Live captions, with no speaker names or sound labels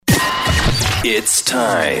It's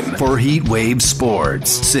time for Heat Wave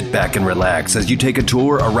Sports. Sit back and relax as you take a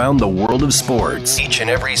tour around the world of sports each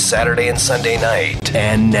and every Saturday and Sunday night.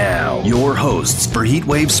 And now, your hosts for Heat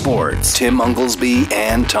Wave Sports, Tim Unglesby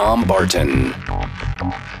and Tom Barton.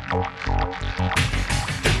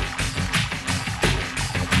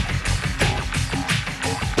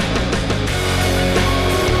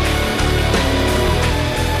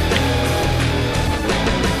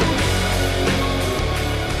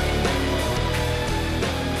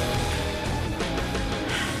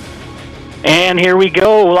 And here we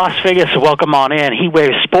go, Las Vegas. Welcome on in. Heat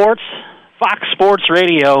Wave Sports, Fox Sports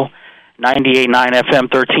Radio, 98.9 FM,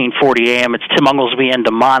 1340 AM. It's Tim Unglesby and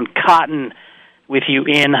Damon Cotton with you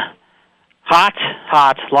in hot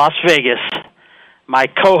Las Vegas. My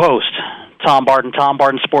co-host, Tom Barton,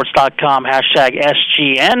 TomBartonSports.com, hashtag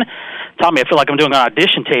SGN. Tommy, I feel like I'm doing an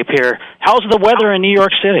audition tape here. How's the weather in New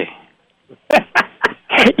York City?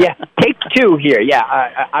 Yeah, take two here. Yeah,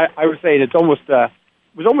 I was saying it's almost...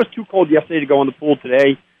 It was almost too cold yesterday to go in the pool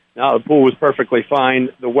today. Now the pool was perfectly fine.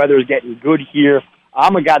 The weather's getting good here.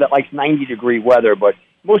 I'm a guy that likes 90-degree weather, but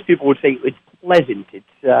most people would say it's pleasant. It's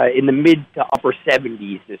in the mid to upper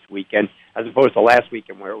 70s this weekend, as opposed to last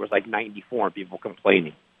weekend where it was like 94 and people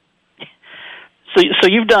complaining. So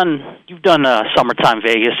you've done summertime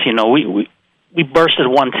Vegas. You know, we bursted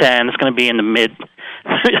 110. It's going to be in the mid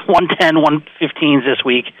 110, 115s this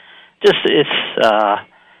week.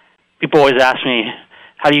 People always ask me,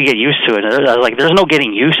 how do you get used to it? And I was like, there's no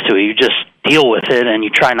getting used to it. You just deal with it, and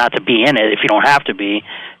you try not to be in it if you don't have to be.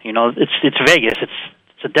 You know, it's Vegas.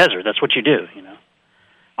 It's a desert. That's what you do, you know.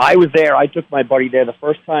 I was there. I took my buddy there the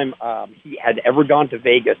first time he had ever gone to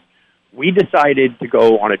Vegas. We decided to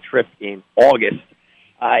go on a trip in August.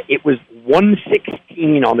 It was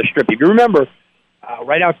 116 on the Strip. If you remember,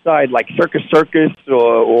 right outside, like Circus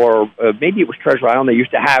or maybe it was Treasure Island, they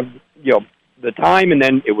used to have, you know, the time, and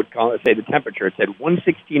then it would say the temperature. It said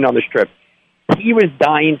 116 on the Strip. He was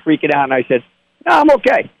dying, freaking out, and I said, no, I'm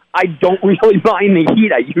okay. I don't really mind the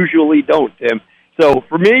heat. I usually don't, Tim. So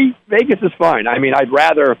for me, Vegas is fine. I mean, I'd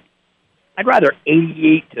rather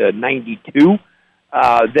 88 to 92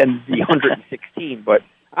 than the 116, but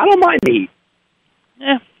I don't mind the heat.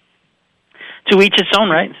 Yeah. To each its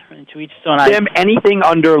own, right? To each its own. Tim, anything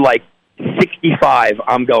under like 65,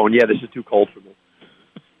 I'm going, yeah, this is too cold for me.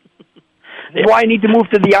 That's why I need to move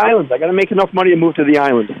to the islands. I got to make enough money to move to the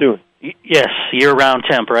islands soon. Yes, year-round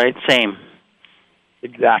temp, right? Same.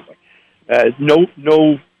 Exactly. No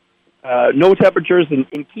temperatures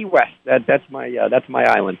in Key West. That's my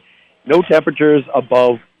island. No temperatures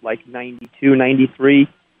above like 92, 93.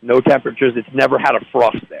 No temperatures. It's never had a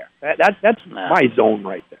frost there. That's my zone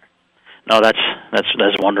right there. No, that's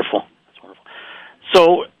wonderful. That's wonderful.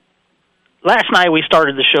 So last night we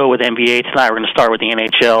started the show with NBA. Tonight we're going to start with the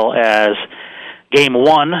NHL as Game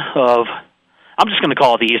 1 of, I'm just going to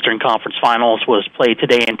call it the Eastern Conference Finals, was played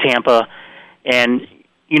today in Tampa. And,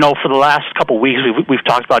 you know, for the last couple of weeks we've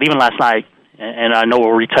talked about, even last night, and I know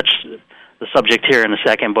we'll retouch the subject here in a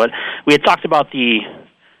second, but we had talked about the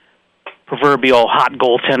proverbial hot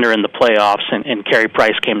goaltender in the playoffs, and Carey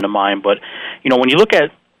Price came to mind. But, you know, when you look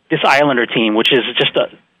at this Islander team, which is just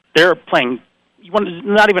they're playing,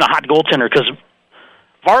 not even a hot goaltender, because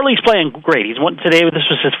Varley's playing great. He's won today. This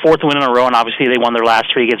was his fourth win in a row, and obviously they won their last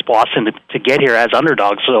three against Boston to get here as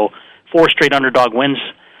underdogs. So 4 straight underdog wins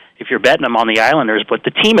if you're betting them on the Islanders. But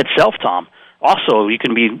the team itself, Tom, also you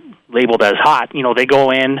can be labeled as hot. You know, they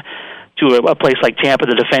go in to a place like Tampa,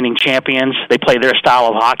 the defending champions. They play their style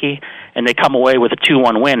of hockey, and they come away with a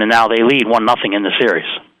 2-1 win, and now they lead 1-0 in the series.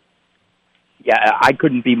 Yeah, I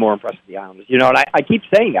couldn't be more impressed with the Islanders. You know, and I keep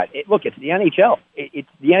saying that. Look, it's the NHL. It's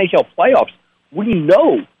the NHL playoffs. We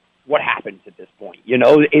know what happens at this point. You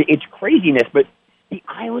know, it's craziness, but the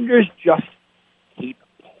Islanders just keep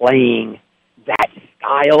playing that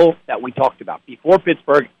style that we talked about. Before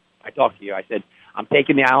Pittsburgh, I talked to you. I said, I'm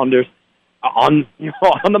taking the Islanders on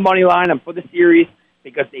the money line. I'm for the series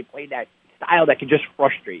because they play that style that can just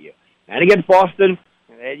frustrate you. And against Boston,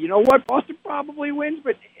 you know what? Boston probably wins,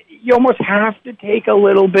 but you almost have to take a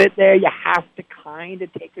little bit there. You have to kind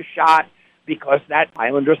of take a shot because that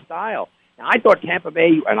Islander style. Now, I thought Tampa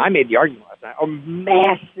Bay, and I made the argument last night, are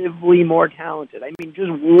massively more talented. I mean, just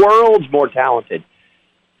worlds more talented.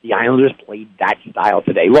 The Islanders played that style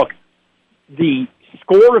today. Look, the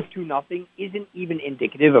score of 2-0 isn't even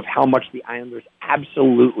indicative of how much the Islanders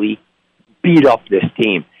absolutely beat up this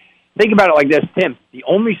team. Think about it like this, Tim. The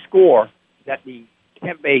only score that the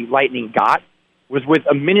Tampa Bay Lightning got was with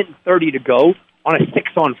 1:30 to go on a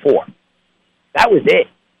 6-on-4. That was it.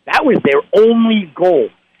 That was their only goal.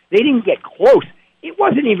 They didn't get close. it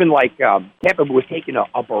wasn't even like Tampa was taking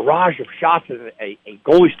a barrage of shots and a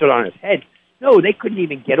goalie stood on his head. No, they couldn't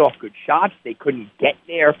even get off good shots. They couldn't get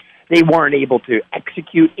there. They weren't able to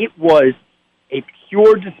execute. It was a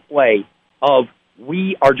pure display of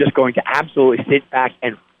we are just going to absolutely sit back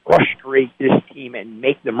and frustrate this team and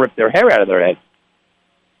make them rip their hair out of their head.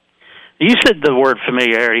 You said the word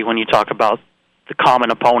familiarity when you talk about the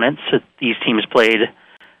common opponents that these teams played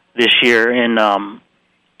this year in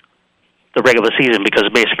the regular season, because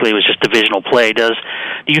basically it was just divisional play. Do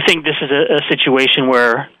you think this is a situation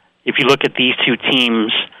where, if you look at these two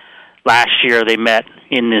teams last year, they met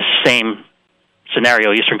in this same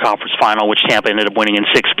scenario, Eastern Conference Final, which Tampa ended up winning in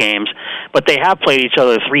 6 games, but they have played each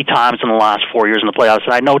other 3 times in the last 4 years in the playoffs.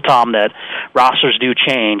 And I know, Tom, that rosters do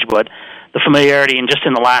change, but the familiarity in just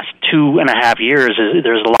in the last 2.5 years,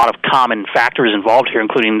 there's a lot of common factors involved here,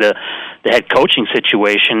 including the head coaching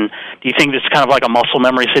situation. Do you think this is kind of like a muscle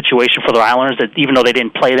memory situation for the Islanders, that even though they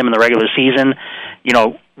didn't play them in the regular season,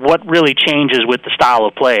 what really changes with the style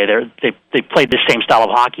of play? They played the same style of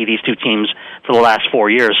hockey, these two teams, for the last 4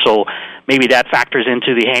 years, so maybe that factors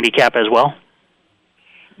into the handicap as well?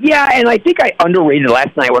 Yeah, and I think I underrated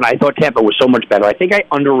last night when I thought Tampa was so much better. I think I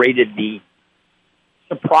underrated the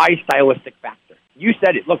surprise stylistic factor. You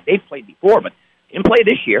said it. Look, they've played before, but they didn't play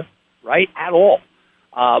this year, right, at all.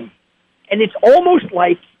 And it's almost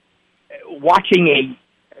like watching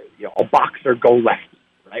a boxer go lefty,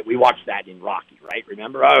 right? We watched that in Rocky, right?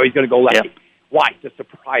 Remember? Oh, he's going to go lefty. Yep. Why? To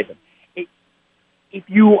surprise him. If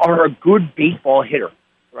you are a good baseball hitter,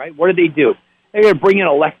 right, what do? They're going to bring in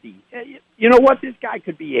a lefty. You know what? This guy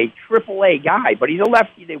could be a AAA guy, but he's a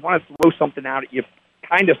lefty. They want to throw something out at you,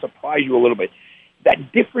 kind of surprise you a little bit.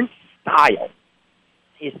 That different style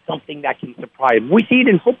is something that can surprise. We see it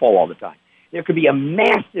in football all the time. There could be a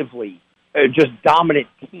massively just dominant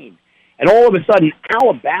team, and all of a sudden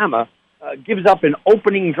Alabama gives up an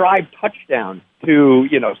opening drive touchdown to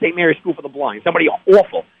St. Mary's School for the Blind, somebody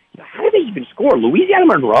awful. How did they even score? Louisiana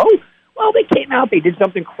Monroe? Well, they came out, they did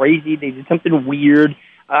something crazy, they did something weird,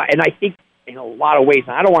 and I think in a lot of ways,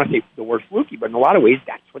 and I don't want to say the word fluky, but in a lot of ways,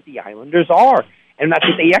 that's what the Islanders are. And that's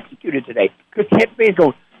what they executed today. Because Tampa Bay is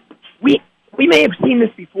going, we may have seen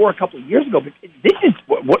this before a couple of years ago, but this is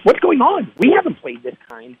what's going on. We haven't played this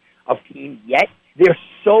kind of team yet. They're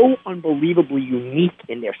so unbelievably unique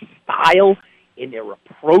in their style, in their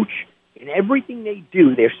approach, in everything they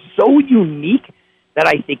do. They're so unique that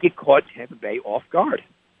I think it caught Tampa Bay off guard.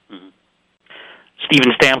 Mm-hmm.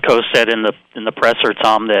 Steven Stamkos said in the presser,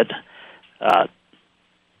 Tom, that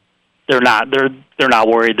they're not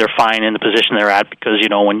worried. They're fine in the position they're at because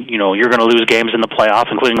when you're going to lose games in the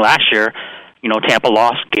playoffs, including last year. Tampa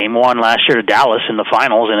lost Game 1 last year to Dallas in the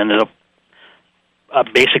finals and ended up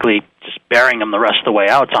basically just burying them the rest of the way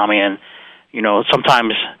out, Tommy. And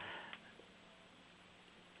sometimes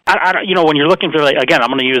when you're looking for, again, I'm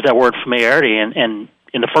going to use that word familiarity, and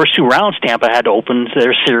in the first 2 rounds, Tampa had to open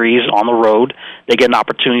their series on the road. They get an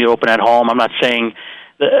opportunity to open at home. I'm not saying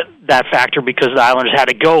that factor because the Islanders had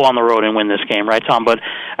to go on the road and win this game, right, Tom? But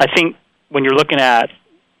I think when you're looking at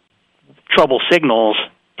trouble signals,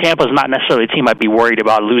 Tampa's not necessarily a team I'd be worried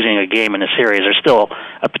about losing a game in a series. There's still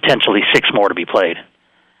potentially 6 more to be played.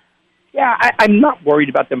 Yeah, I'm not worried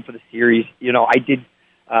about them for the series. I did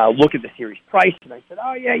look at the series price, and I said,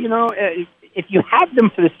 oh, yeah, if you have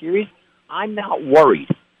them for the series, I'm not worried.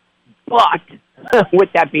 But with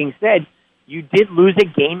that being said, you did lose a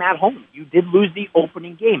game at home. You did lose the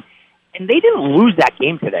opening game. And they didn't lose that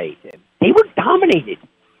game today, Tim. They were dominated,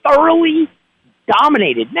 thoroughly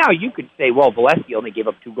dominated. Now, you could say, well, Valesky only gave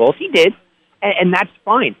up 2 goals. He did, and that's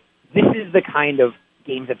fine. This is the kind of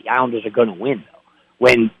games that the Islanders are going to win, though.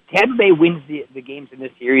 When Tampa Bay wins the games in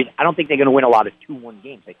this series, I don't think they're going to win a lot of 2-1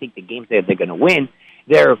 games. I think the games that they're going to win,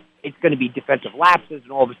 it's going to be defensive lapses,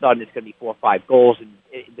 and all of a sudden it's going to be 4 or 5 goals, and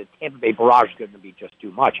the Tampa Bay barrage is going to be just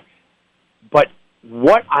too much. But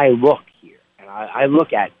what I look here, and I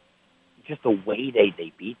look at just the way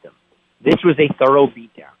they beat them. This was a thorough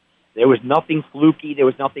beatdown. There was nothing fluky. There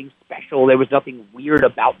was nothing special. There was nothing weird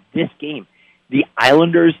about this game. The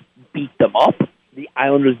Islanders beat them up. The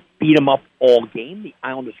Islanders beat them up all game. The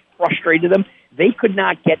Islanders frustrated them. They could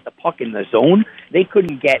not get the puck in the zone. They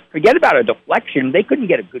couldn't forget about a deflection. They couldn't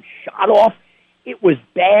get a good shot off. It was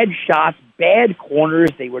bad shots, bad corners.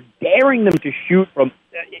 They were daring them to shoot from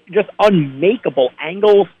just unmakeable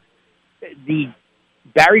angles. The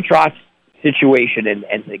Barry Trotz situation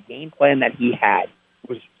and the game plan that he had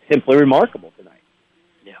was simply remarkable tonight.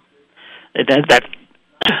 Yeah. That's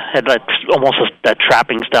almost that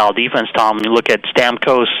trapping style defense, Tom. When you look at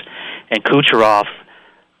Stamkos and Kucherov,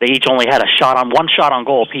 they each only had one shot on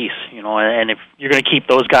goal apiece, and if you're going to keep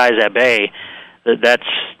those guys at bay, That's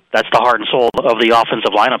the heart and soul of the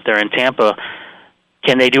offensive lineup there in Tampa.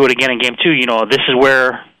 Can they do it again in Game 2? This is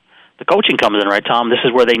where the coaching comes in, right, Tom? This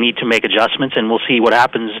is where they need to make adjustments, and we'll see what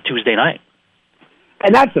happens Tuesday night.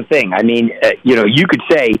 And that's the thing. I mean, you could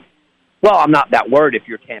say, well, I'm not that worried if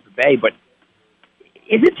you're Tampa Bay, but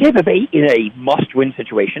isn't Tampa Bay in a must-win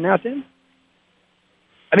situation now, Tim?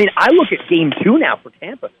 I mean, I look at Game 2 now for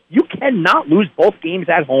Tampa. You cannot lose both games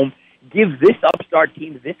at home, give this upstart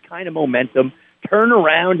team this kind of momentum, turn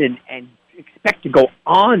around and expect to go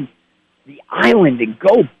on the island and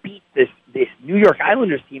go beat this New York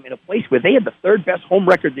Islanders team in a place where they had the third best home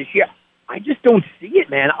record this year. I just don't see it,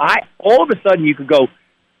 man. All of a sudden you could go,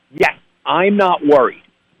 yes, I'm not worried.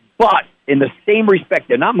 But in the same respect,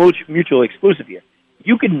 they're not mutually exclusive here.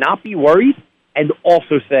 You could not be worried and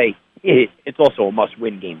also say it's also a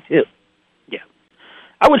must-win game too. Yeah.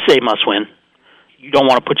 I would say must-win. You don't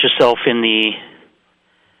want to put yourself in the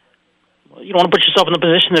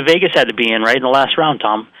position that Vegas had to be in, right, in the last round,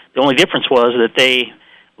 Tom. The only difference was that they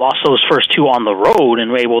lost those first two on the road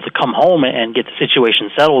and were able to come home and get the situation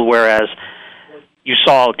settled, whereas you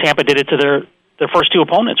saw Tampa did it to their first two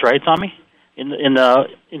opponents, right, Tommy? In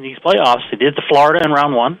these playoffs. They did it to Florida in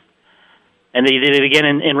round 1, and they did it again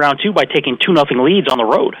in round 2 by taking 2-0 leads on the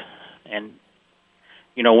road. And,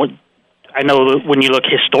 I know that when you look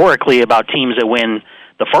historically about teams that win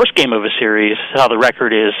the first game of a series, how the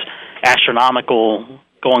record is astronomical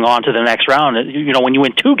going on to the next round. When you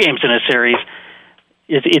win 2 games in a series,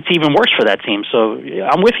 it's even worse for that team. So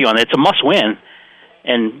I'm with you on it. It's a must-win.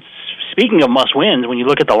 And speaking of must-wins, when you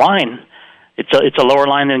look at the line, it's a lower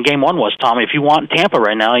line than Game 1 was, Tom. If you want Tampa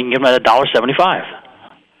right now, you can give them at $1.75.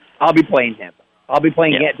 I'll be playing Tampa. I'll be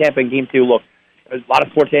playing Tampa in Game 2. Look, there's a lot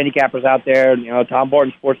of sports handicappers out there.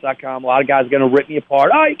 TomBartonSports.com. A lot of guys are going to rip me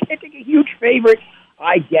apart. Oh, you can't take a huge favorite.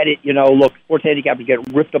 I get it. Look, sports handicappers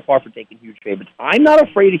get ripped apart for taking huge favorites. I'm not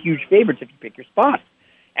afraid of huge favorites if you pick your spot.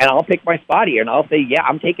 And I'll pick my spot here, and I'll say, yeah,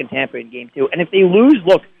 I'm taking Tampa in Game 2. And if they lose,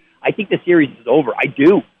 look, I think the series is over. I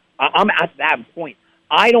do. I'm at that point.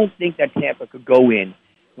 I don't think that Tampa could go in,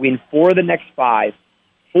 win 4 of the next 5,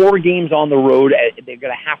 4 games on the road. They're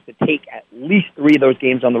going to have to take at least 3 of those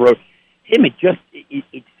games on the road. Tim,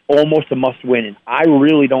 it's almost a must-win, and I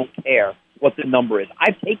really don't care what the number is.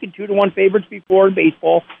 I've taken 2-1 favorites before in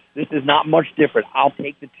baseball. This is not much different. I'll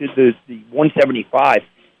take the 175.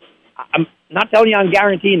 I'm not telling you I'm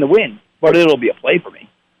guaranteeing the win, but it'll be a play for me.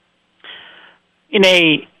 In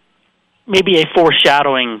maybe a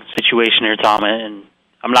foreshadowing situation here, Tom, and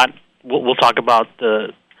I'm not. We'll talk about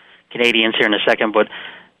the Canadians here in a second, but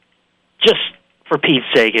just for Pete's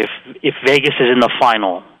sake, if Vegas is in the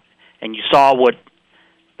final, and you saw what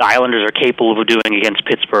the Islanders are capable of doing against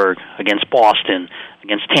Pittsburgh, against Boston,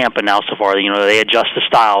 against Tampa now so far, they adjust the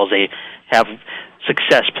styles, they have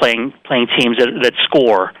success playing teams that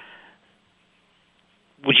score.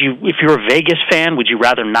 Would you, if you're a Vegas fan, would you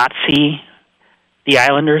rather not see the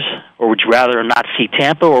Islanders, or would you rather not see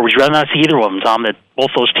Tampa, or would you rather not see either of them, Tom, that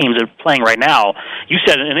both those teams are playing right now? You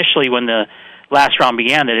said initially when the last round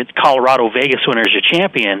began that it's Colorado-Vegas winner is your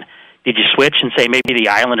champion. Did you switch and say maybe the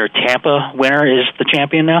Islander-Tampa winner is the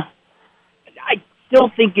champion now? I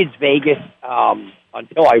still think it's Vegas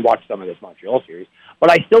until I watch some of this Montreal series,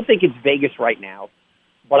 but I still think it's Vegas right now.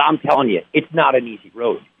 But I'm telling you, it's not an easy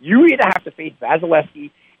road. You either have to face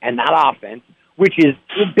Vasilevsky and that offense, which is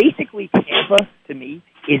basically Tampa, to me,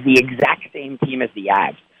 is the exact same team as the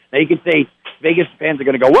Avs. Now, you could say Vegas fans are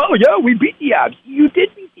going to go, well, yeah, we beat the Avs. You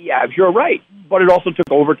did beat the Avs. You're right. But it also took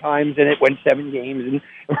overtimes, and it went 7 games. And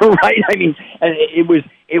right? I mean, it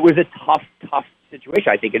was a tough situation.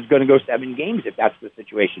 I think it's going to go 7 games if that's the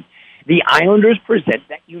situation. The Islanders present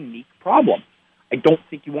that unique problem. I don't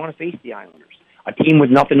think you want to face the Islanders, a team with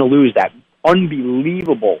nothing to lose, that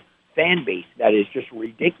unbelievable fan base that is just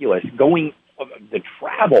ridiculous, going the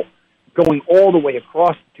travel, going all the way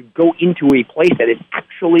across to go into a place that is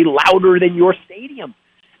actually louder than your stadium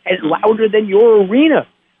and louder than your arena,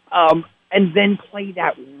 and then play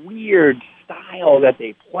that weird style that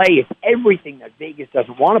they play. It's everything that Vegas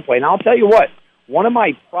doesn't want to play. And I'll tell you what, one of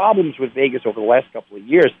my problems with Vegas over the last couple of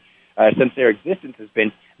years, since their existence, has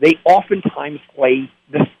been they oftentimes play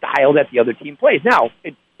the style that the other team plays. Now,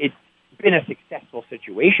 it's been a successful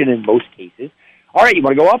situation in most cases. All right, you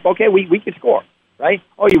want to go up? Okay, we can score, right?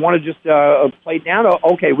 Oh, you want to just play down?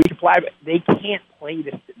 Okay, we can play. They can't play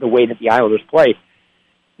the way that the Islanders play.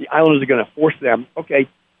 The Islanders are going to force them, okay,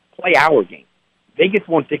 play our game. Vegas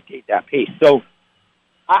won't dictate that pace. So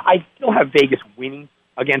I still have Vegas winning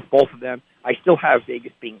against both of them. I still have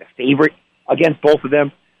Vegas being the favorite against both of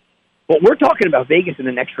them. But we're talking about Vegas in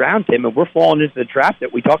the next round, Tim, and we're falling into the trap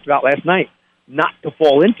that we talked about last night. not to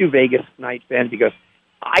fall into Vegas Knights fans, because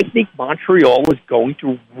I think Montreal is going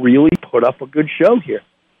to really put up a good show here.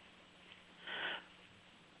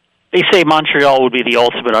 They say Montreal would be the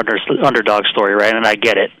ultimate underdog story, right? And I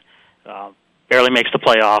get it. Barely makes the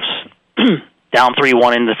playoffs, down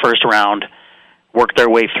 3-1 in the first round, work their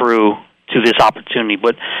way through to this opportunity.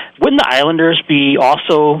 But wouldn't the Islanders be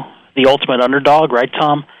also the ultimate underdog, right,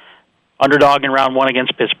 Tom? Underdog in round 1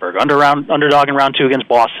 against Pittsburgh, underdog in round 2 against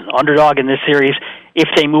Boston, underdog in this series if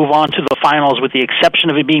they move on to the finals, with the exception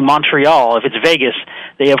of it being Montreal. If it's Vegas,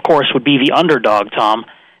 they, of course, would be the underdog, Tom.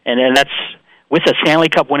 And that's with a Stanley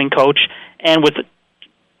Cup winning coach and with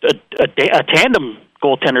a tandem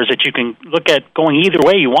goaltenders that you can look at going either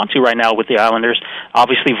way you want to right now with the Islanders.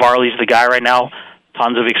 Obviously, Varley's the guy right now,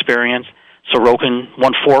 tons of experience. Sorokin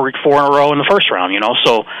won four in a row in the first round,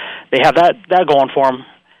 so they have that going for them.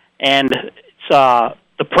 And it's,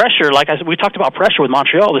 the pressure, like I said, we talked about pressure with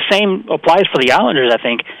Montreal. The same applies for the Islanders, I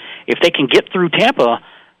think. If they can get through Tampa,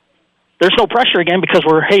 there's no pressure again because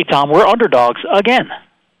we're underdogs again.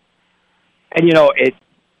 And,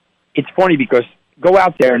 it's funny because go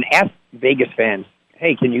out there and ask Vegas fans,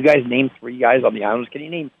 hey, can you guys name 3 guys on the Islanders? Can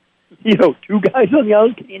you name, 2 guys on the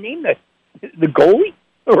Islanders? Can you name the goalie?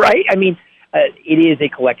 Right? I mean, it is a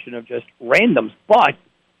collection of just randoms, but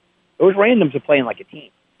those randoms are playing like a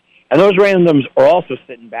team. And those randoms are also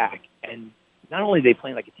sitting back. And not only are they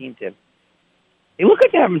playing like a team, Tim, they look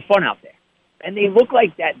like they're having fun out there. And they look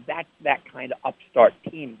like that kind of upstart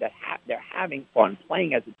team that they're having fun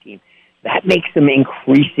playing as a team. That makes them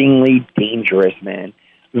increasingly dangerous, man.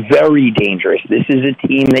 Very dangerous. This is a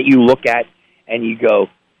team that you look at and you go,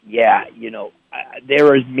 yeah,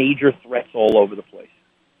 there is major threats all over the place.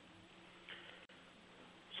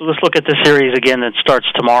 So let's look at the series again that starts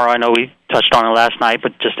tomorrow. I know we touched on it last night,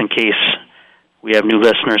 but just in case we have new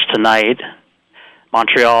listeners tonight,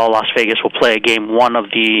 Montreal, Las Vegas will play game 1 of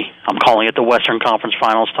I'm calling it the Western Conference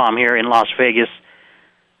Finals, Tom, here in Las Vegas.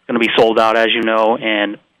 It's going to be sold out, as you know,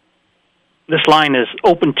 and this line is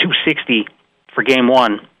open 260 for game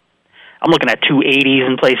 1. I'm looking at 280s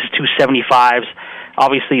in places, 275s.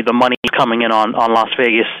 Obviously, the money is coming in on Las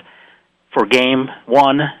Vegas for game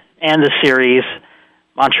 1 and the series.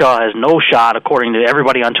 Montreal has no shot, according to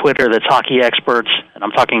everybody on Twitter that's hockey experts, and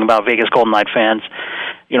I'm talking about Vegas Golden Knight fans.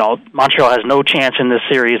 Montreal has no chance in this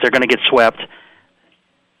series. They're going to get swept.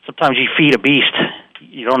 Sometimes you feed a beast.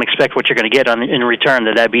 You don't expect what you're going to get in return,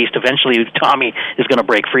 that beast eventually, Tommy, is going to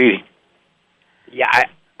break free. Yeah,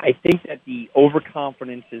 I think that the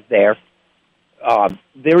overconfidence is there.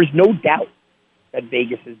 There is no doubt that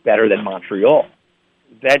Vegas is better than Montreal.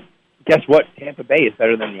 Guess what? Tampa Bay is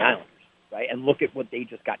better than the Islanders, right? And look at what they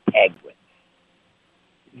just got tagged with.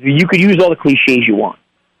 You could use all the cliches you want.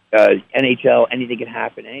 NHL, anything can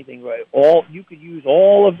happen, anything. Right? You could use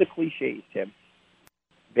all of the cliches, Tim.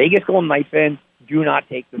 Vegas Golden Knight fans, do not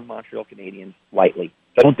take the Montreal Canadiens lightly.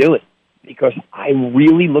 Don't do it. Because I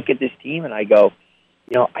really look at this team and I go,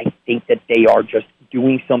 I think that they are just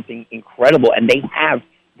doing something incredible, and they have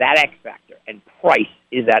that X factor, and Price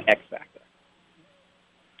is that X factor.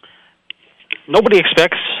 Nobody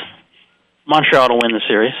expects Montreal to win the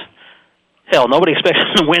series. Hell, nobody expects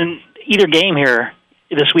them to win either game here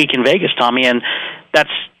this week in Vegas, Tommy, and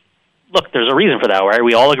there's a reason for that, right?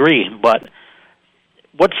 We all agree, but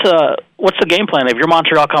what's the game plan? If you're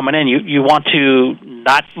Montreal coming in, you want to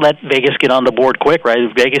not let Vegas get on the board quick, right?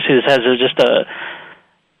 Vegas has just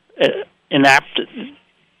an apt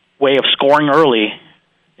way of scoring early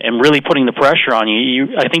and really putting the pressure on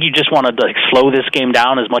you. I think you just want to slow this game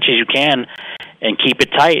down as much as you can and keep it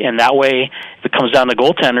tight. And that way, if it comes down to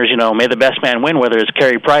goaltenders, may the best man win, whether it's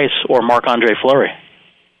Carey Price or Marc-Andre Fleury.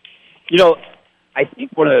 I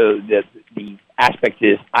think one of the aspects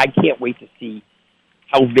is I can't wait to see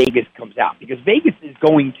how Vegas comes out, because Vegas is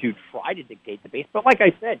going to try to dictate the pace. But like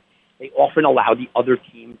I said, they often allow the other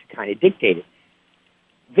team to kind of dictate it.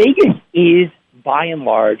 Vegas is, by and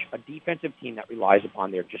large, a defensive team that relies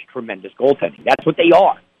upon their just tremendous goaltending. That's what they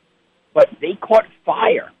are. But they caught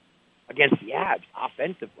fire against the Avs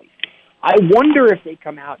offensively. I wonder if they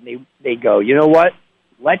come out and they go, you know what?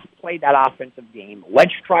 Let's play that offensive game.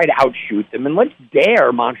 Let's try to outshoot them, and let's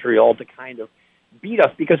dare Montreal to kind of beat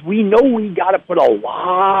us, because we know we got to put a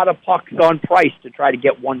lot of pucks on Price to try to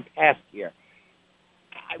get one past here.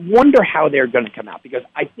 I wonder how they're going to come out, because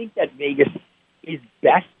I think that Vegas is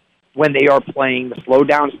best when they are playing the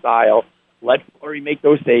slow-down style, let Fleury make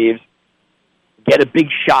those saves, get a big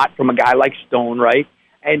shot from a guy like Stone, right?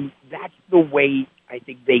 And that's the way I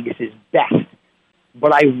think Vegas is best.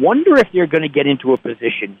 But I wonder if they're going to get into a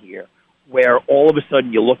position here where all of a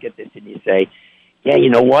sudden you look at this and you say, yeah, you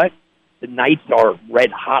know what? The Knights are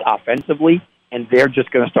red hot offensively. and they're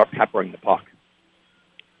just going to start peppering the puck.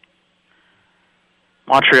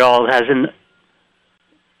 Montreal has an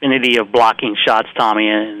affinity of blocking shots, Tommy,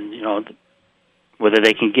 and whether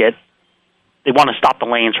they can they want to stop the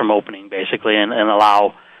lanes from opening, basically, and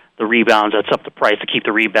allow the rebounds. That's up the price to keep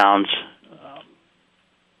the rebounds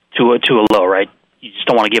to a low, right? You just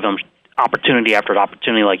don't want to give them opportunity after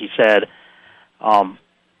opportunity, like you said.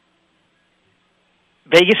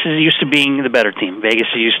 Vegas is used to being the better team. Vegas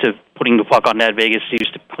is used to putting the puck on net. Vegas is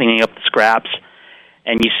used to cleaning up the scraps.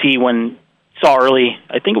 And you see saw early,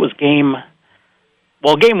 I think it was game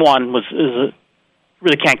one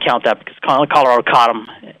really can't count that because Colorado caught them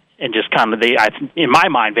and just kind of in my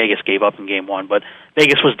mind, Vegas gave up in game one. But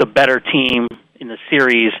Vegas was the better team in the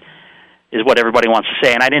series is what everybody wants to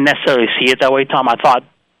say. And I didn't necessarily see it that way, Tom. I thought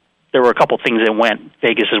there were a couple things that went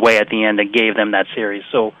Vegas' way at the end that gave them that series.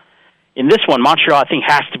 So in this one, Montreal, I think,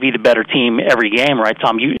 has to be the better team every game, right,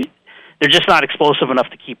 Tom? They're just not explosive enough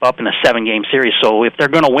to keep up in a 7-game series. So if they're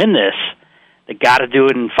going to win this, they got to do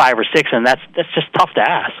it in 5 or 6, and that's just tough to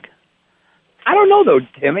ask. I don't know, though,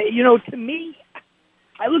 Tim. To me,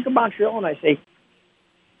 I look at Montreal and I say,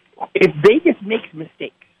 if Vegas makes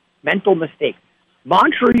mistakes, mental mistakes,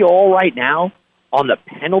 Montreal right now on the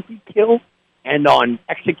penalty kill and on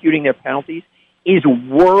executing their penalties is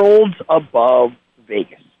worlds above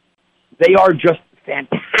Vegas. They are just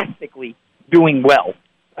fantastically doing well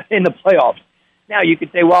in the playoffs. Now, you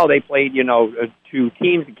could say, well, they played, 2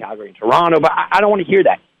 teams in Calgary and Toronto, but I don't want to hear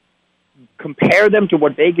that. Compare them to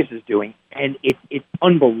what Vegas is doing, and it's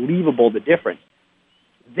unbelievable the difference.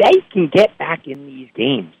 They can get back in these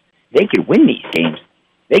games. They could win these games.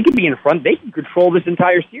 They could be in front. They can control this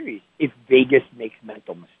entire series if Vegas makes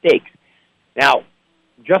mental mistakes. Now,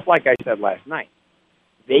 just like I said last night,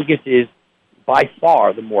 Vegas is by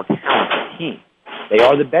far the more talented team. They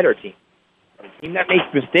are the better team. But a team that makes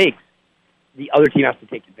mistakes, the other team has to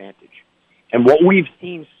take advantage. And what we've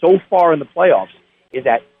seen so far in the playoffs is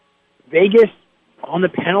that Vegas, on the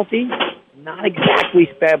penalty, not exactly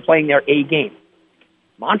playing their A game.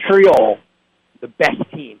 Montreal, the best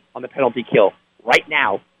team on the penalty kill right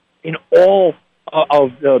now in all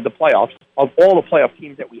of the playoffs, of all the playoff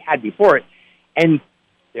teams that we had before it, and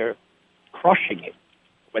they're crushing it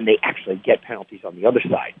when they actually get penalties on the other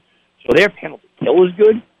side. So their penalty kill is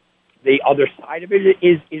good. The other side of it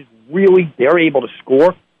is really, they're able to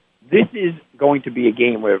score. This is going to be a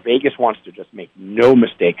game where Vegas wants to just make no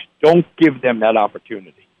mistakes. Don't give them that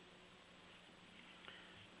opportunity.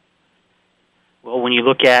 Well, when you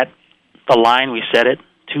look at the line, we said it,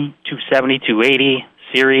 270, 280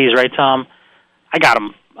 series, right, Tom? I got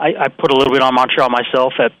them. I put a little bit on Montreal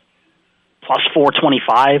myself at plus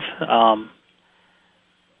 425.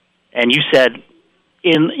 And you said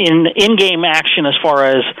in-game action as far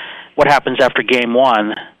as what happens after game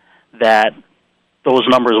one, that those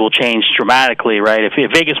numbers will change dramatically, right?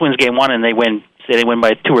 If Vegas wins game one and they win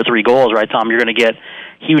by 2 or 3 goals, right, Tom, you're going to get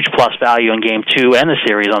huge plus value in game 2 and the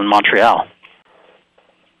series on Montreal.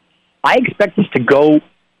 I expect us to go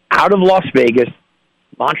out of Las Vegas,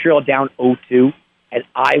 Montreal down 0-2, and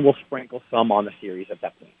I will sprinkle some on the series at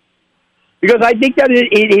that point. Because I think that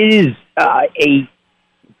it is a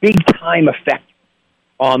big-time effect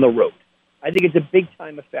on the road. I think it's a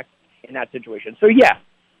big-time effect in that situation. So, yeah,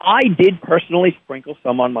 I did personally sprinkle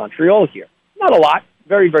some on Montreal here. Not a lot,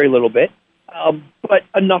 very, very little bit, but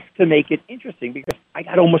enough to make it interesting because I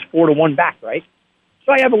got almost 4-1 back, right?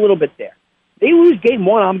 So I have a little bit there. They lose game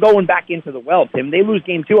 1, I'm going back into the well, Tim. They lose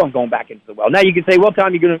game 2, I'm going back into the well. Now you can say, well,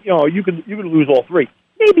 Tom, you're gonna lose all 3.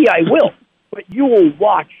 Maybe I will, but you will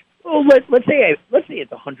watch. Well, let's say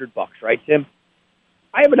it's $100, right, Tim?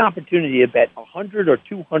 I have an opportunity to bet $100 or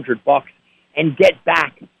 $200 and get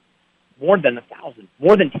back more than 1,000,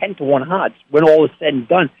 more than 10-1 odds when all is said and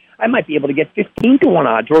done. I might be able to get 15-1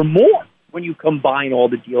 odds or more when you combine all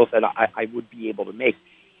the deals that I would be able to make.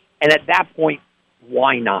 And at that point,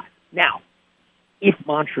 why not? Now, if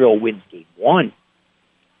Montreal wins game 1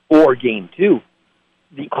 or game 2,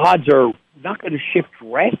 the odds are not going to shift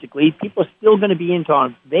drastically. People are still going to be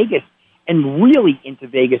into Vegas and really into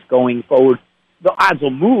Vegas going forward. The odds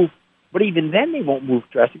will move, but even then they won't move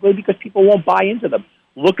drastically because people won't buy into them.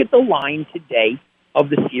 Look at the line today of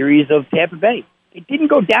the series of Tampa Bay. It didn't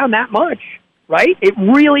go down that much, right? It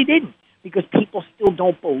really didn't because people still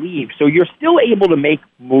don't believe. So you're still able to make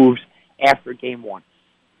moves after game 1.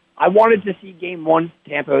 I wanted to see game 1,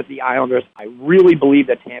 Tampa at the Islanders. I really believe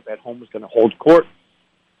that Tampa at home was going to hold court.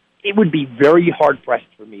 It would be very hard-pressed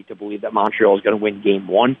for me to believe that Montreal is going to win game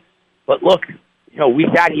 1. But look, we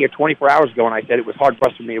sat here 24 hours ago and I said it was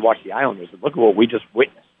hard-pressed for me to watch the Islanders. And look at what we just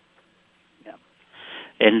witnessed. Yeah.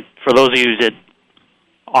 And for those of you that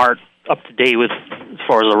aren't up to date with as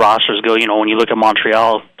far as the rosters go. You know, when you look at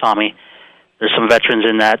Montreal, Tommy, there's some veterans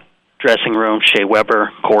in that dressing room. Shea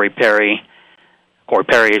Weber, Corey Perry. Corey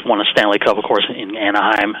Perry has won a Stanley Cup, of course, in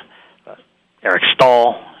Anaheim. Eric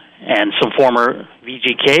Stahl, and some former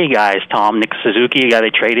VGK guys, Tom, Nick Suzuki, a guy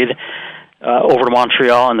they traded over to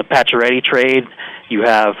Montreal in the Pacioretty trade. You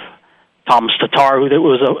have Thomas Tatar, who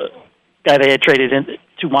was a guy they had traded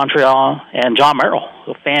to Montreal, and John Merrill,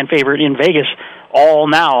 a fan favorite in Vegas, all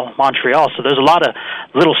now Montreal. So there's a lot of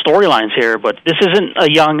little storylines here, but this isn't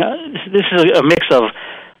this is a mix of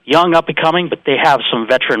young, up-and-coming, but they have some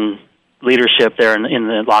veteran leadership there in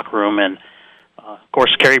the locker room, and, of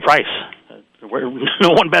course, Carey Price.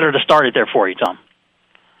 No one better to start it there for you, Tom.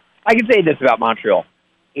 I can say this about Montreal.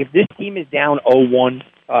 If this team is down 0-1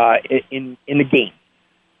 in the game,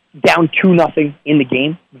 down 2-0 in the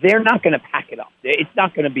game, they're not going to pack it up. It's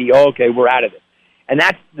not going to be, okay, we're out of this. And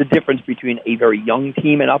that's the difference between a very young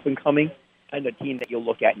team and up-and-coming and a team that you'll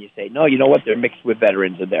look at and you say, no, you know what, they're mixed with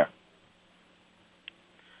veterans in there.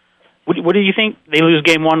 What do you think? They lose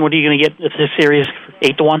game one, what are you going to get this series,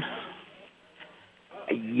 8-1?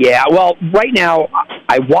 Yeah, well, right now,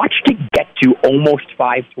 I watched it get to almost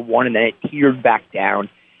 5-1, and then it teared back down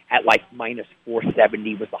at like minus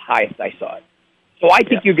 470 was the highest I saw it. So I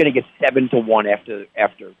think you're going to get 7-1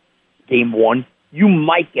 after game one. You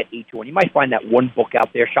might get 8-1. You might find that one book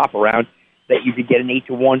out there, shop around, that you could get an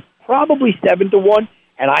 8-1, probably 7-1.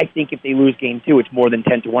 And I think if they lose game two, it's more than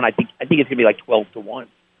 10-1. I think it's going to be like 12-1.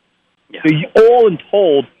 Yeah. So all in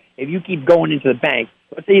told, if you keep going into the bank,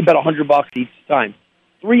 let's say you bet $100 each time,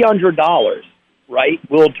 $300, right,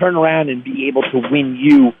 will turn around and be able to win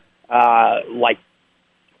you like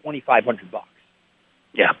 $2,500.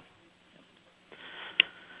 Yeah.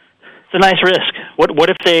 It's a nice risk. What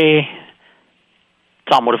if they,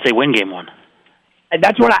 Tom, what if they win game one? And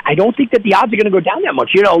that's what I don't think that the odds are going to go down that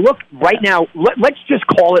much. You know, look, right now, let's just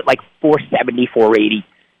call it like 470, 480,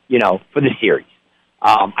 you know, for the series.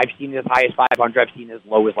 I've seen it as high as 500. I've seen it as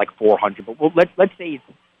low as like 400. But let's say it's,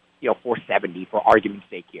 470 for argument's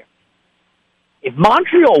sake here. If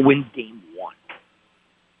Montreal wins game one,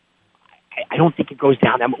 I don't think it goes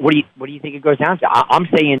down that much. What do you think it goes down to? I'm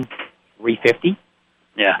saying 350.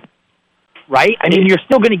 Yeah. Right? I mean, you're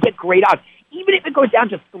still going to get great odds. Even if it goes down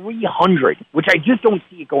to 300, which I just don't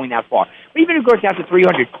see it going that far. But even if it goes down to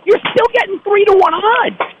 300, you're still getting 3-1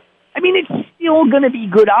 odds. I mean, it's still going to be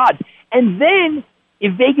good odds. And then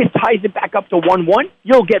if Vegas ties it back up to 1-1,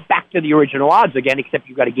 you'll get back to the original odds again, except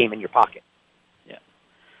you've got a game in your pocket. Yeah.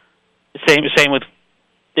 Same with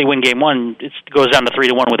they win game one, it goes down to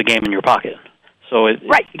 3-1 with a game in your pocket. So it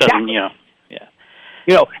doesn't, exactly.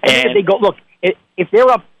 Yeah. And if they go, look, if they're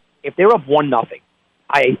up 1-0,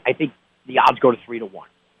 I think the odds go to 3-1.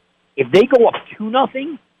 If they go up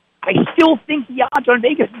 2-0, I still think the odds on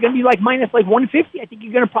Vegas is going to be like minus like 150. I think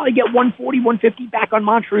you're going to probably get 140, 150 back on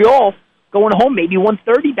Montreal going home, maybe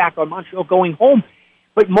 130 back on Montreal going home.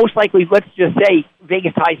 But most likely, let's just say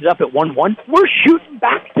Vegas ties it up at 1-1. We're shooting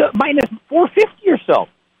back to minus 450 or so.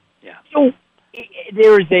 Yeah. So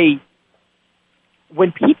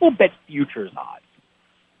when people bet futures odds,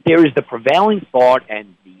 there is the prevailing thought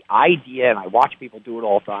and the idea, and I watch people do it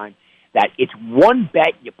all the time, that it's one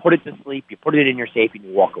bet, you put it to sleep, you put it in your safe, and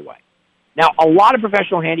you walk away. Now, a lot of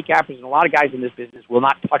professional handicappers and a lot of guys in this business will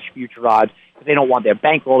not touch future odds because they don't want their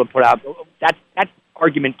bankroll to put out. That's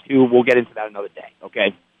argument two. We'll get into that another day,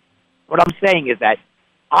 okay? What I'm saying is that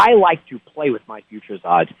I like to play with my futures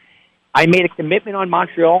odds. I made a commitment on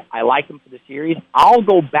Montreal. I like them for the series. I'll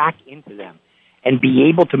go back into them and be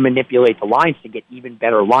able to manipulate the lines to get even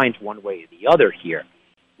better lines one way or the other here,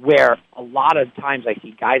 where a lot of times I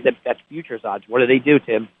see guys that bet futures odds. What do,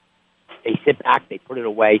 Tim? They sit back, they put it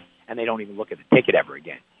away, and they don't even look at the ticket ever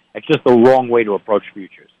again. It's just the wrong way to approach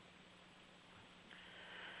futures.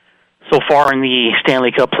 So far in the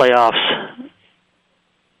Stanley Cup playoffs,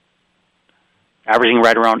 averaging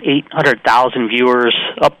right around 800,000 viewers,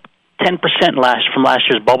 up 10% from last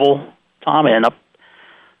year's bubble, Tom, and up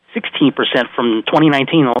 16% from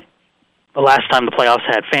 2019, the last time the playoffs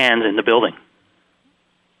had fans in the building.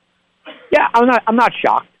 Yeah, I'm not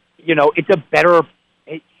shocked. It's a better.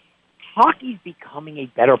 Hockey's becoming a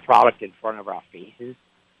better product in front of our faces,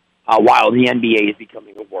 while the NBA is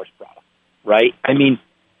becoming a worse product. Right? I mean,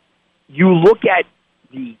 you look at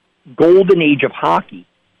the golden age of hockey,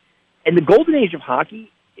 and the golden age of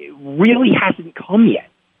hockey really hasn't come yet.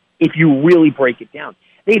 If you really break it down,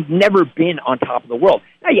 they've never been on top of the world.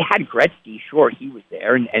 Now, you had Gretzky, sure, he was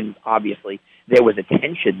there, and obviously there was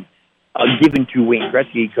attention given to Wayne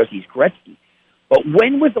Gretzky because he's Gretzky. But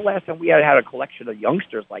when was the last time we had a collection of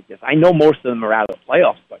youngsters like this? I know most of them are out of the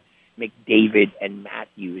playoffs, but McDavid and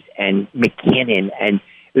Matthews and McKinnon and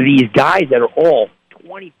these guys that are all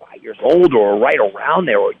 25 years old or right around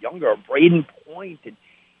there or younger, Braden Point, and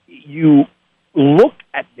you look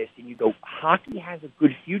at this and you go, hockey has a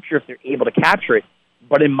good future if they're able to capture it.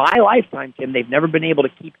 But in my lifetime, Tim, they've never been able to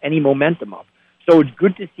keep any momentum up. So it's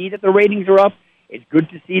good to see that the ratings are up. It's good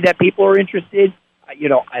to see that people are interested.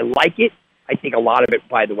 I like it. I think a lot of it,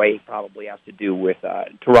 by the way, probably has to do with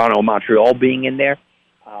Toronto and Montreal being in there.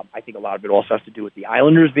 I think a lot of it also has to do with the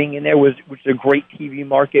Islanders being in there, which is a great TV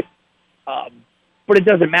market. But it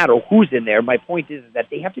doesn't matter who's in there. My point is that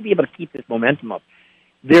they have to be able to keep this momentum up.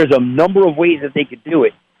 There's a number of ways that they could do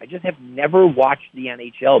it. I just have never watched the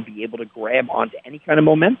NHL be able to grab onto any kind of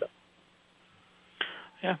momentum.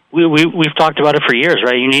 Yeah, we've talked about it for years,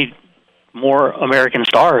 right? You need more American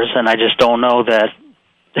stars, and I just don't know that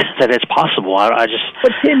it's possible.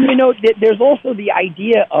 But Tim, there's also the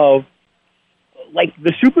idea of like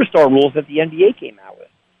the superstar rules that the NBA came out with.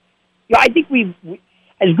 I think we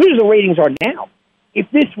as good as the ratings are now, if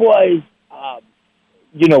this was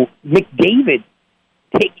McDavid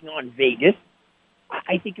taking on Vegas,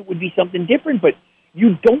 I think it would be something different. But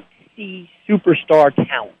you don't see superstar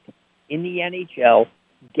talent in the NHL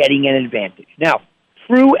getting an advantage. Now,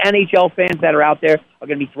 true NHL fans that are out there are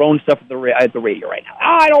going to be throwing stuff at the radio right now.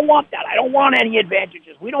 I don't want that. I don't want any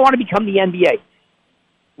advantages. We don't want to become the NBA.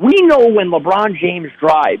 We know when LeBron James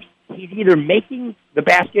drives, he's either making the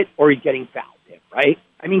basket or he's getting fouled, right?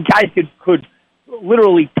 I mean, guys could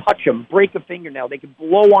literally touch him, break a fingernail. They could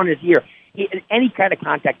blow on his ear. Any kind of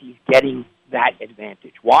contact, he's getting that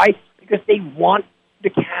advantage. Why? Because they want the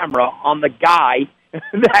camera on the guy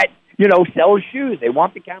that, sells shoes. They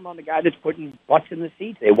want the camera on the guy that's putting butts in the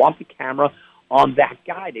seats. They want the camera on that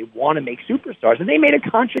guy. They want to make superstars. And they made a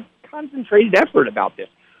concentrated effort about this.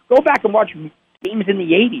 Go back and watch games in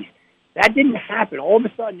the 80s. That didn't happen. All of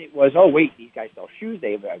a sudden it was, oh, wait, these guys sell shoes.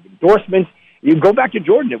 They have endorsements. You go back to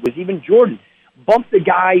Jordan. It was even Jordan. Bump the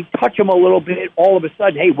guy, touch him a little bit. All of a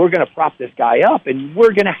sudden, hey, we're going to prop this guy up, and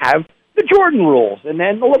we're going to have the Jordan rules and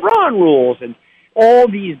then the LeBron rules and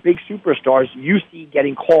all these big superstars you see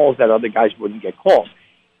getting calls that other guys wouldn't get calls.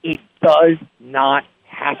 It does not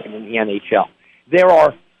happen in the NHL.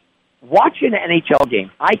 Watch an NHL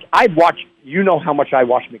game. I've watched, how much I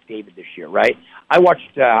watched McDavid this year, right? I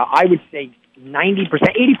watched, I would say 90%,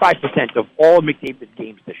 85% of all of McDavid's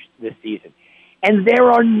games this season. And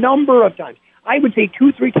there are a number of times, I would say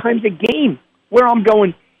 2-3 times a game, where I'm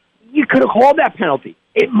going, you could have called that penalty.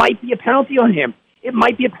 It might be a penalty on him. It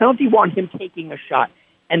might be a penalty on him taking a shot,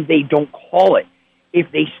 and they don't call it.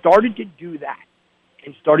 If they started to do that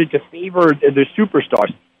and started to favor the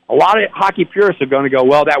superstars, a lot of hockey purists are going to go,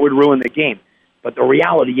 well, that would ruin the game. But the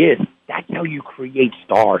reality is, that's how you create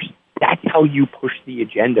stars. That's how you push the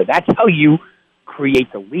agenda. That's how you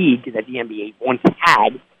create the league that the NBA once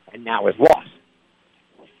had and now has lost.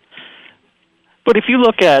 But if you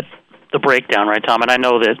look at the breakdown, right, Tom, and I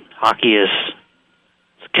know that hockey is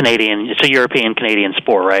Canadian, it's a European-Canadian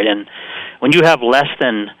sport, right? And when you have less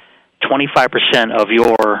than 25% of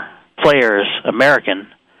your players American,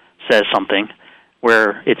 says something,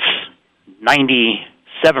 where it's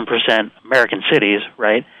 97% American cities,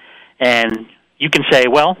 right? And you can say,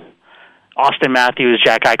 well, Austin Matthews,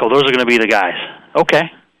 Jack Eichel, those are going to be the guys. Okay,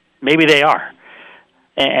 maybe they are.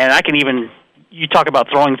 And I can even, you talk about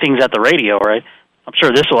throwing things at the radio, right? I'm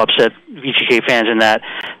sure this will upset VGK fans in that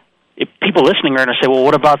if people listening are going to say, well,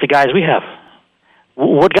 what about the guys we have?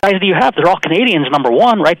 What guys do you have? They're all Canadians, number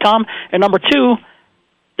one, right, Tom? And number two,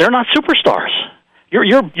 they're not superstars.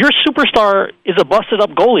 Your superstar is a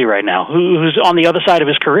busted-up goalie right now who's on the other side of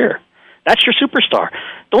his career. That's your superstar.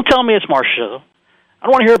 Don't tell me it's Marchessault. I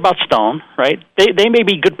don't want to hear about Stone, right? They may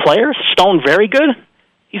be good players. Stone, very good.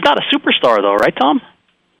 He's not a superstar, though, right, Tom?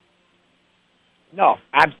 No,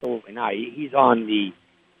 absolutely not. He's on the...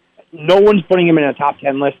 No one's putting him in a top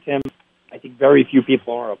 10 list, Tim. I think very few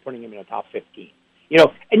people are putting him in a top 15. And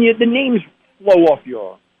the names flow off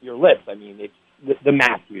your lips. I mean, it's the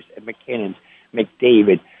Matthews and McKinnon,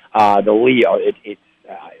 McDavid, the Leo, it's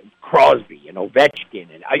Crosby,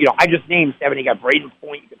 Ovechkin, and I just named 7. You got Braden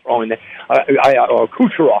Point. You could throw in there, or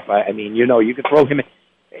Kucherov. I mean, you could throw him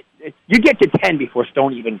in. You get to 10 before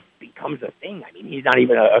Stone even becomes a thing. I mean, he's not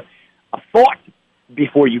even a thought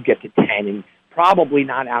before you get to 10, and probably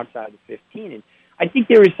not outside of 15. And I think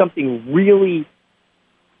there is something really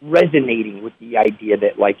resonating with the idea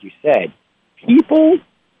that, like you said, people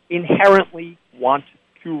inherently want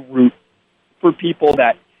to root for people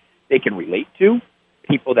that they can relate to,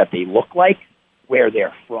 people that they look like, where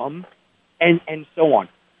they're from, and so on.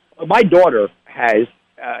 My daughter has,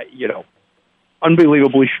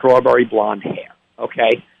 unbelievably strawberry blonde hair,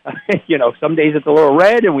 okay? Some days it's a little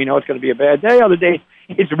red, and we know it's going to be a bad day. Other days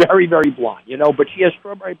it's very, very blonde, but she has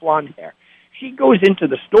strawberry blonde hair. She goes into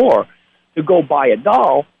the store to go buy a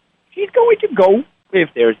doll. She's going to go, if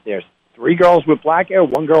there's 3 girls with black hair,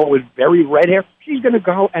 1 girl with very red hair, she's going to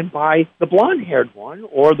go and buy the blonde-haired one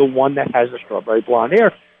or the one that has the strawberry blonde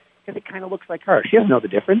hair because it kind of looks like her. She doesn't know the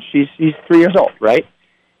difference. She's 3 years old, right?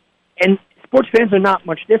 And sports fans are not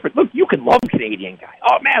much different. Look, you can love a Canadian guy.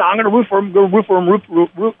 Oh, man, I'm going to root for him.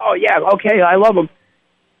 Root. Oh, yeah, okay, I love him.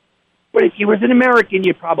 But if you was an American,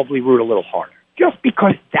 you'd probably root a little harder just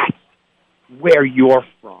because that's where you're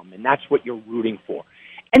from and that's what you're rooting for.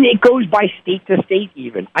 And it goes by state to state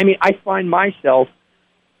even. I mean, I find myself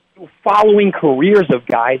following careers of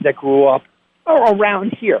guys that grew up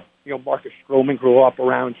around here. Marcus Stroman grew up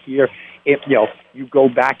around here. If, you go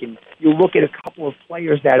back and you look at a couple of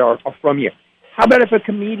players that are from here. How about if a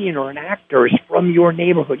comedian or an actor is from your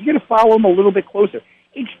neighborhood? You're going to follow them a little bit closer.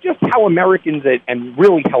 It's just how Americans and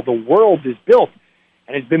really how the world is built,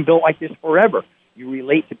 and it's been built like this forever. You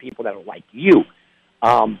relate to people that are like you.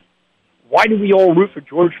 Why do we all root for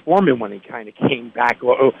George Foreman when he kind of came back?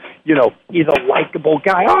 He's a likable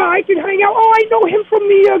guy. Oh, I can hang out. Oh, I know him from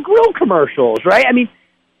the grill commercials, right? I mean,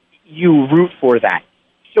 you root for that.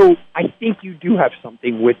 So I think you do have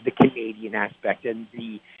something with the Canadian aspect and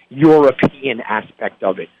the European aspect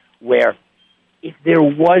of it, where if there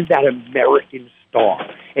was that American star,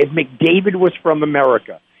 if McDavid was from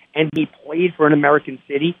America and he played for an American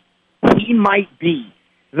city, he might be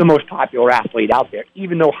the most popular athlete out there,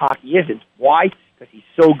 even though hockey isn't. Why? Because he's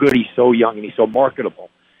so good, he's so young, and he's so marketable.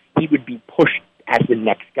 He would be pushed as the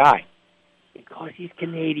next guy. Because he's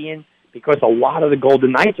Canadian, because a lot of the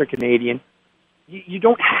Golden Knights are Canadian, you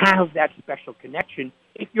don't have that special connection.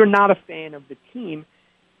 If you're not a fan of the team,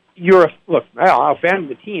 I'm a fan of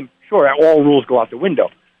the team. Sure, all rules go out the window.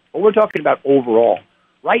 But we're talking about overall.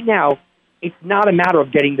 Right now, it's not a matter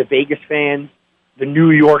of getting the Vegas fans, the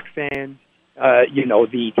New York fans,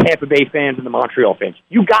 the Tampa Bay fans and the Montreal fans.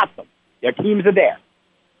 You got them. Their teams are there.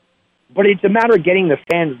 But it's a matter of getting the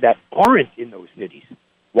fans that aren't in those cities.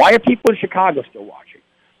 Why are people in Chicago still watching?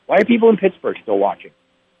 Why are people in Pittsburgh still watching?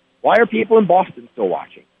 Why are people in Boston still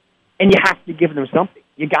watching? And you have to give them something.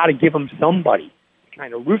 You got to give them somebody to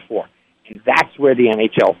kind of root for. And that's where the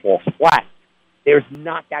NHL falls flat. There's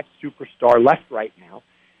not that superstar left right now.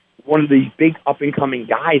 One of these big up-and-coming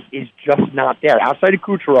guys is just not there. Outside of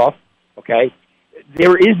Kucherov, okay,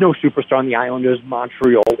 there is no superstar on the Islanders,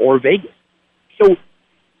 Montreal, or Vegas. So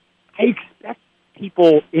I expect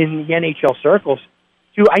people in the NHL circles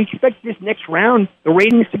I expect this next round, the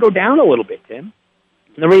ratings to go down a little bit, Tim.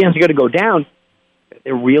 And the ratings are going to go down.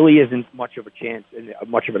 There really isn't much of a chance, and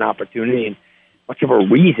much of an opportunity, and much of a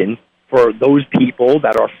reason for those people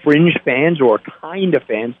that are fringe fans or kind of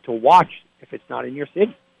fans to watch if it's not in your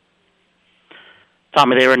city.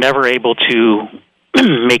 Tommy, they were never able to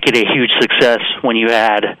make it a huge success when you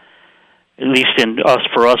had, at least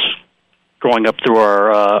for us, growing up through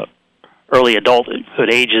our early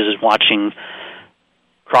adulthood ages, watching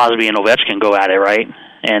Crosby and Ovechkin go at it, right?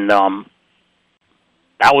 And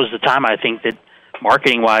that was the time, I think, that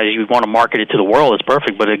marketing-wise, you want to market it to the world. It's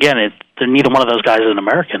perfect. But again, neither one of those guys is an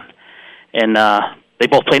American. And they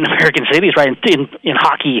both played in American cities, right, in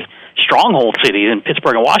hockey stronghold cities in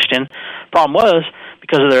Pittsburgh and Washington. Problem was,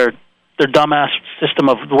 because of their dumbass system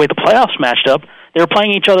of the way the playoffs matched up, they were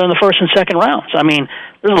playing each other in the first and second rounds. I mean,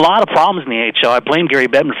 there's a lot of problems in the NHL. I blame Gary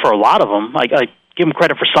Bettman for a lot of them. I give him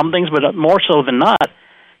credit for some things, but more so than not,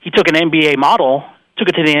 he took an NBA model, took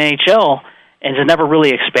it to the NHL, and has never really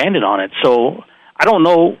expanded on it. So I don't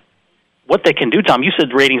know what they can do, Tom. You said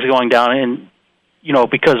ratings are going down, and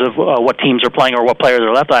because of what teams are playing or what players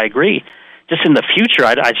are left. I agree. Just in the future,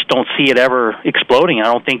 I just don't see it ever exploding. I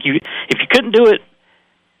don't think if you couldn't do it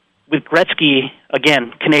with Gretzky,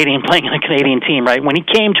 again, Canadian, playing in a Canadian team, right? When he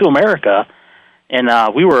came to America, and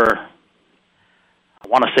we were, I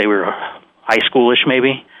want to say we were high schoolish,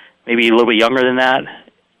 maybe a little bit younger than that.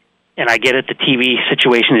 And I get it, the TV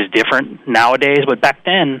situation is different nowadays, but back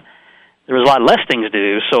then there was a lot less things to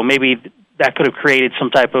do. So maybe that could have created some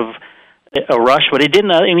type of a rush, but it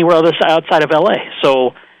didn't anywhere else outside of LA.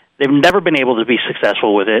 So they've never been able to be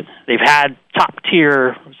successful with it. They've had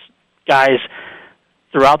top-tier guys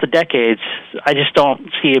throughout the decades. I just don't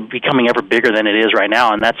see it becoming ever bigger than it is right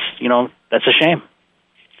now, and that's a shame.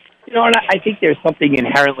 And I think there's something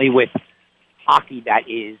inherently with hockey that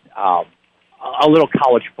is a little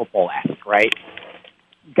college football-esque, right?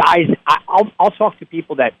 Guys, I'll talk to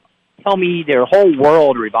people that tell me their whole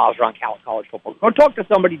world revolves around college football. Go talk to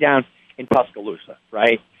somebody down in Tuscaloosa,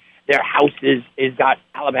 right? Their house is got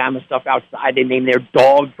Alabama stuff outside. They name their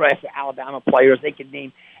dog for Alabama players. They can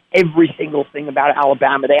name every single thing about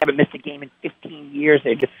Alabama. They haven't missed a game in 15 years.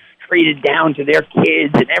 They've just traded down to their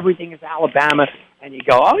kids, and everything is Alabama. And you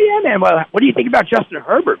go, oh, yeah, man, well, what do you think about Justin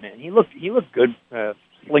Herbert, man? He looked good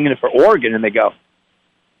slinging it for Oregon. And they go,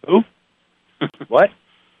 who? What?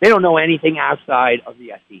 They don't know anything outside of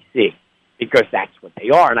the SEC because that's what they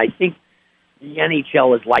are. And I think the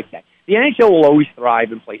NHL is like that. The NHL will always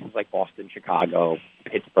thrive in places like Boston, Chicago,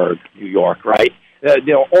 Pittsburgh, New York, right?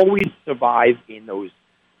 They'll always survive in those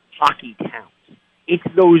hockey towns. It's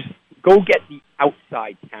those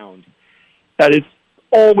go-get-the-outside towns that it's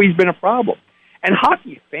always been a problem. And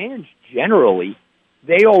hockey fans generally,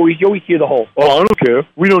 you always hear the whole, oh, I don't care.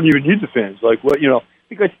 We don't even need the fans. Like, what,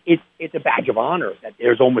 because it's a badge of honor that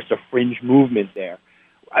there's almost a fringe movement there.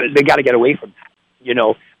 They got to get away from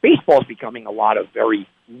that. Baseball's becoming a lot of very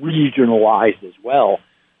regionalized as well,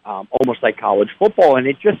 almost like college football, and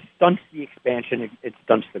it just stunts the expansion. It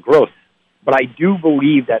stunts the growth. But I do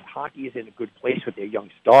believe that hockey is in a good place with their young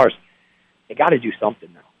stars. They got to do something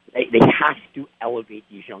now. They have to elevate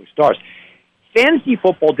these young stars. Fantasy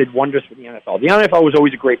football did wonders for the NFL. The NFL was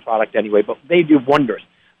always a great product anyway, but they do wonders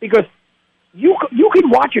because you could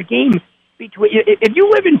watch a game between. If you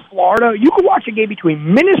live in Florida, you could watch a game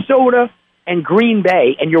between Minnesota and Green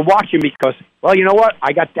Bay, and you're watching because, well, you know what?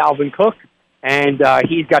 I got Dalvin Cook, and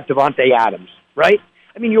he's got Devontae Adams, right?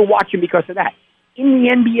 I mean, you're watching because of that. In the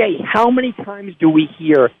NBA, how many times do we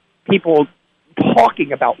hear people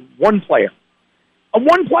talking about one player?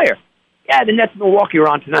 One player. Yeah, the Nets Milwaukee are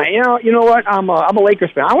on tonight. You know what? I'm a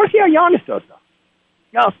Lakers fan. I want to see how Giannis does,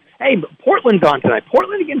 though. Hey, Portland's on tonight.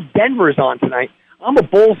 Portland against Denver is on tonight. I'm a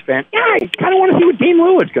Bulls fan. Yeah, I kind of want to see what Dame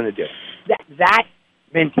Lillard's going to do. That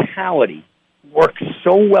mentality works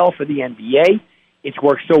so well for the NBA. It's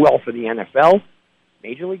worked so well for the NFL.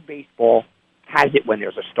 Major League Baseball has it when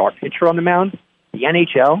there's a star pitcher on the mound. The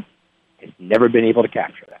NHL has never been able to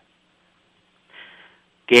capture that.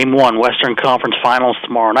 Game 1, Western Conference Finals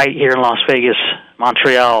tomorrow night here in Las Vegas.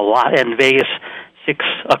 Montreal and Vegas, 6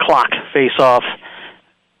 o'clock face-off.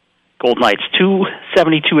 Golden Knights,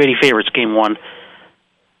 270-280 favorites, Game 1.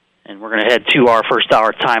 And we're going to head to our first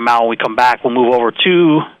hour timeout. When we come back, we'll move over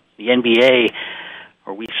to the NBA,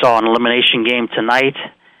 where we saw an elimination game tonight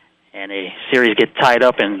and a series get tied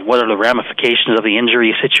up, and what are the ramifications of the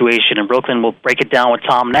injury situation in Brooklyn. We'll break it down with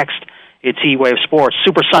Tom next. It's Heatwave Sports,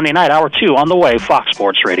 Super Sunday Night, Hour 2, on the way, Fox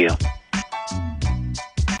Sports Radio.